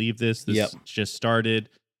can't believe this. This just started.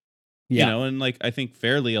 Yeah. And like I think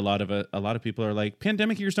fairly a lot of people are like,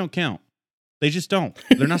 pandemic years don't count. They just don't.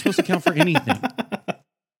 They're not supposed to count for anything.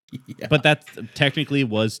 Yeah. But that technically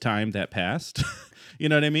was time that passed. You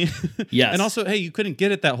know what I mean? Yes. And also, hey, you couldn't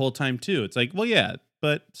get it that whole time too. It's like, well, yeah,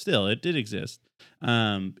 but still, it did exist.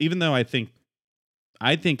 Even though I think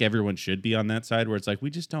everyone should be on that side where it's like, we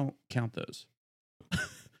just don't count those.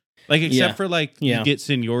 Like, except for like, you get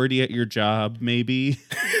seniority at your job, maybe.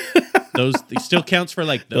 It still counts for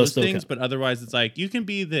like those things, but otherwise it's like, you can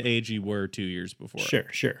be the age you were 2 years before.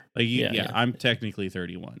 Sure. Like, I'm technically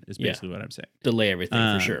 31 is basically what I'm saying. Delay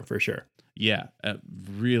everything for sure. Yeah,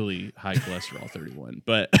 really high cholesterol 31,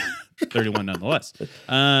 but 31 nonetheless.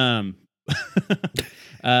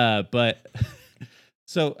 But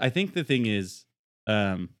so I think the thing is,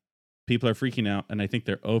 people are freaking out, and I think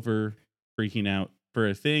they're over freaking out for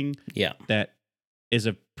a thing Yeah. that is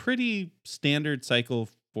a pretty standard cycle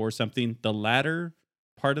for something. The latter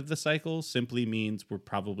part of the cycle simply means we're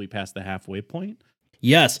probably past the halfway point.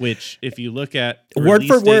 Yes. Which, if you look at word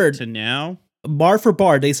for word to now, bar for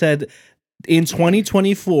bar, they said in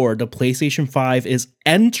 2024, the PlayStation 5 is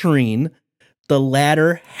entering the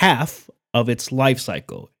latter half of its life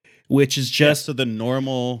cycle, which is just so the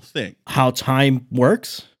normal thing. How time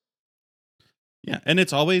works. Yeah, and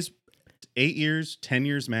it's always 8 years, 10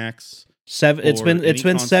 years max. It's been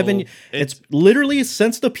console. 7. It's literally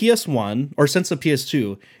since the PS1 or since the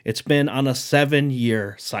PS2. It's been on a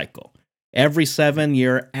 7-year cycle. Every 7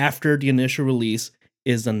 year after the initial release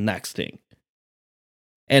is the next thing,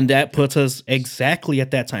 and that puts us exactly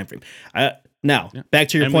at that time frame. Now, back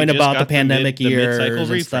to your point about the pandemic years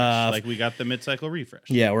and stuff. Like, we got the mid-cycle refresh.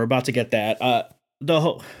 Yeah, we're about to get that.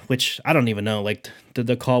 Which I don't even know. Like,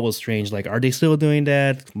 the call was strange. Like, are they still doing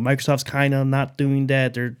that? Microsoft's kind of not doing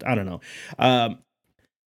that. I don't know.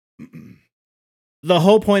 The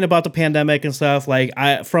whole point about the pandemic and stuff, like,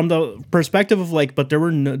 from the perspective of like, but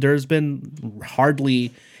there's been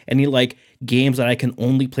hardly any like games that I can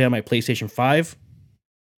only play on my PlayStation 5.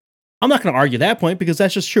 I'm not going to argue that point because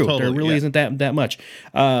that's just true. Totally, there really isn't that much.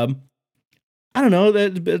 I don't know,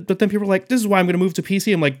 but then people are like, this is why I'm going to move to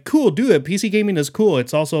PC. I'm like, cool, do it. PC gaming is cool.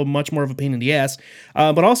 It's also much more of a pain in the ass.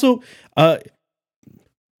 But also,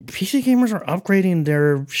 PC gamers are upgrading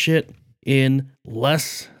their shit in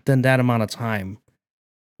less than that amount of time.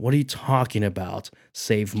 What are you talking about?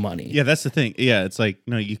 Save money. Yeah, that's the thing. Yeah, it's like,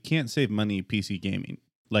 no, you can't save money PC gaming.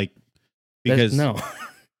 Like, because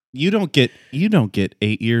you don't get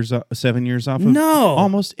 8 years, 7 years off of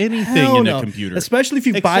almost anything in a computer. Especially if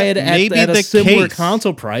you buy it at a similar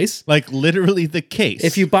console price. Like, literally the case.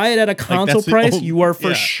 If you buy it at a console price, you are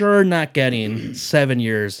for sure not getting 7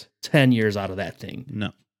 years, 10 years out of that thing.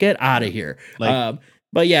 No. Get out of here.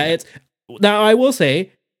 But yeah, it's now I will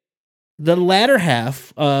say the latter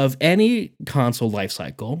half of any console life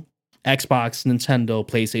cycle, Xbox, Nintendo,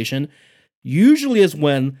 PlayStation, usually is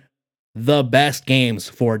when the best games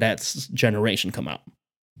for that generation come out.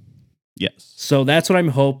 Yes. So that's what I'm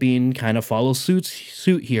hoping kind of follows suit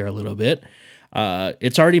here a little bit.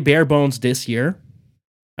 It's already bare bones this year.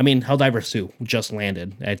 I mean, Helldivers 2 just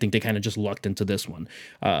landed. I think they kind of just lucked into this one.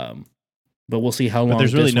 But we'll see how long. But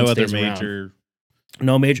there's really no other major.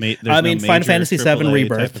 No major. I mean, Final Fantasy VII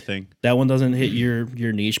Rebirth. That one doesn't hit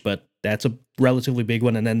your niche, but that's a relatively big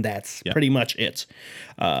one, and then that's pretty much it.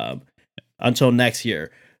 Until next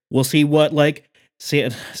year. We'll see what, like,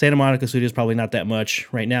 Santa Monica Studios probably not that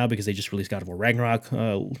much right now because they just released God of War Ragnarok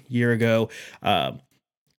a year ago.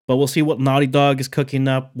 But we'll see what Naughty Dog is cooking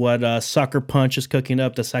up, what Sucker Punch is cooking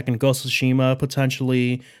up. The second Ghost of Tsushima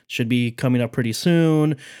potentially should be coming up pretty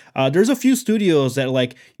soon. There's a few studios that,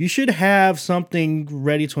 like, you should have something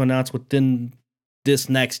ready to announce within this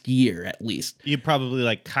next year at least. You probably,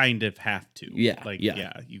 like, kind of have to. Yeah. Like,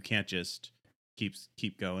 yeah, you can't just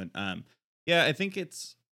keep going. Yeah, I think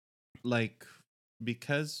it's, like,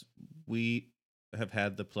 because we have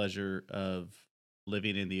had the pleasure of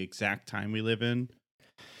living in the exact time we live in,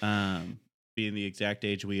 being the exact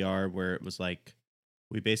age we are, where it was like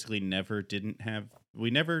we basically never didn't have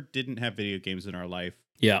video games in our life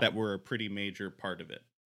that were a pretty major part of it,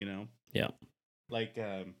 you know? Yeah. Like,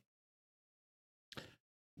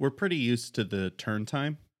 we're pretty used to the turn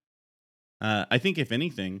time. I think if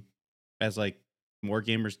anything, as like more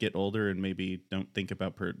gamers get older and maybe don't think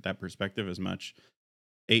about that perspective as much,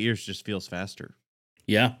 8 years just feels faster.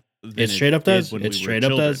 Yeah, it straight up does. It straight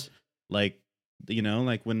up does. Like, you know,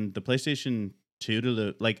 like when the PlayStation 2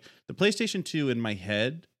 the PlayStation 2 in my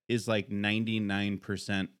head is like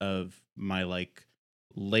 99% of my like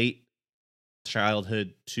late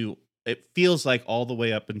childhood to, it feels like all the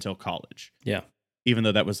way up until college. Yeah. Even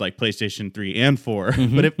though that was like PlayStation 3 and 4.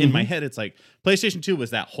 But in my head, it's like PlayStation 2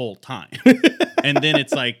 was that whole time. And then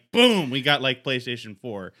it's like, boom, we got like PlayStation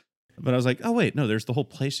 4. But I was like, oh, wait, no, there's the whole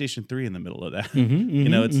PlayStation 3 in the middle of that. You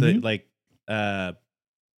know, it's like,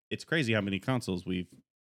 it's crazy how many consoles we've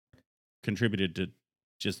contributed to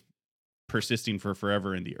just persisting for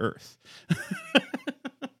forever in the earth.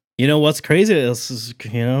 You know, what's crazy is,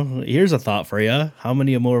 you know, here's a thought for you. How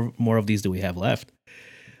many more of these do we have left?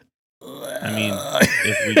 I mean,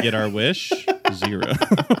 if we get our wish, 0.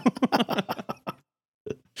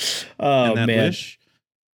 Oh, man.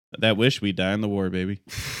 That wish, we die in the war, baby.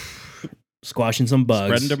 squashing some bugs,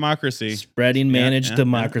 Spreading democracy, spreading managed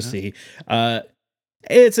democracy.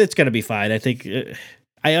 It's gonna be fine. I think.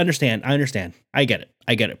 I understand. I get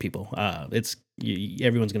it, people.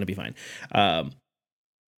 Everyone's gonna be fine.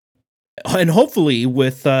 And hopefully,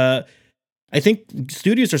 with I think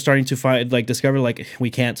studios are starting to discover we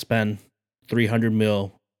can't spend $300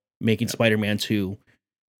 million making Spider-Man 2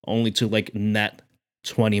 only to net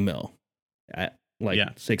 $20 million at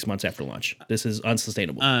 6 months after launch. This is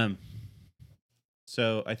unsustainable.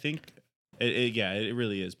 So I think it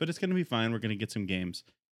really is, but it's gonna be fine. We're gonna get some games,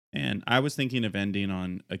 and I was thinking of ending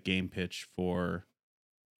on a game pitch for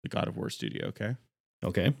the God of War studio.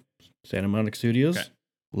 Okay. Santa Monica Studios. Okay.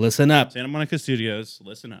 Listen up. Santa Monica Studios.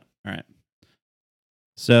 Listen up. All right.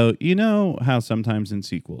 So you know how sometimes in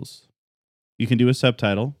sequels you can do a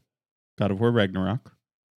subtitle, God of War Ragnarok,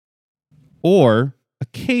 or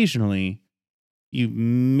occasionally you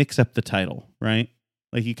mix up the title, right?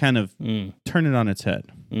 Like you kind of turn it on its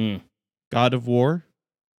head. God of War,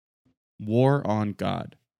 War on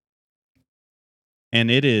God.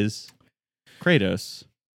 And it is Kratos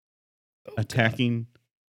attacking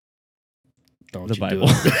the Bible.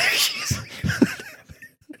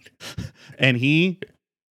 And he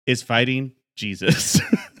is fighting Jesus.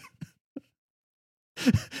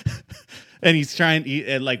 And he's trying,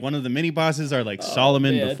 one of the mini bosses are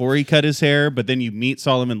Solomon before he cut his hair, but then you meet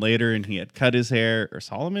Solomon later and he had cut his hair, or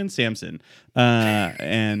Samson.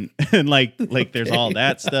 And there's all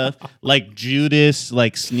that stuff. Judas,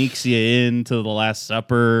 sneaks you into the Last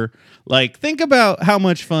Supper. Think about how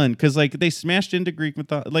much fun, because they smashed into Greek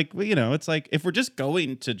mythology. It's if we're just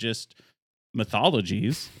going to just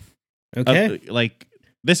mythologies. Okay.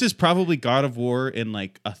 This is probably God of War in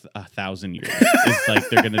 1,000 years. It's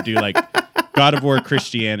they're gonna do God of War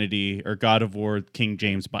Christianity or God of War King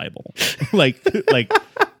James Bible.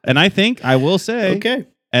 And I think I will say, okay,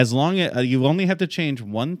 as long as you only have to change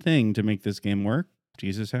one thing to make this game work,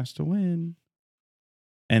 Jesus has to win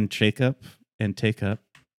and take up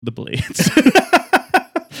the blades.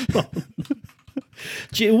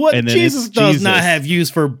 Jesus does not have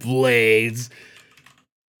use for blades.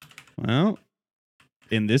 Well,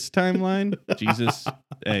 in this timeline, Jesus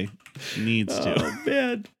needs to. Oh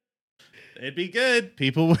man, it'd be good.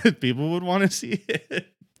 People would want to see it.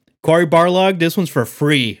 Corey Barlog, this one's for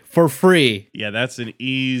free. Yeah, that's an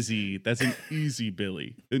easy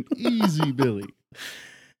Billy. An easy Billy.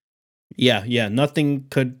 Yeah, nothing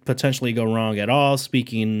could potentially go wrong at all.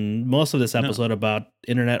 Speaking most of this episode about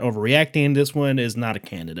internet overreacting, this one is not a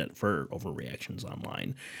candidate for overreactions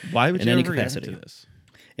online. Why would you overreact to this?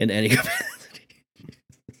 In any capacity.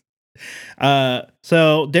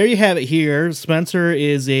 So there you have it here. Spencer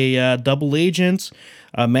is a double agent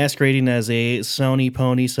masquerading as a Sony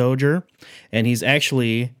pony soldier, and he's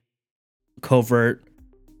actually covert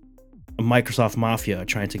Microsoft mafia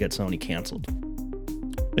trying to get Sony canceled.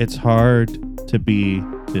 It's hard to be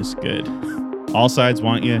this good. All sides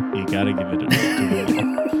want you. You gotta give it a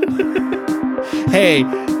to Hey,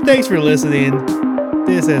 thanks for listening.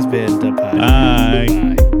 This has been the podcast.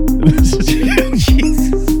 Bye.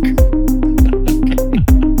 Jesus.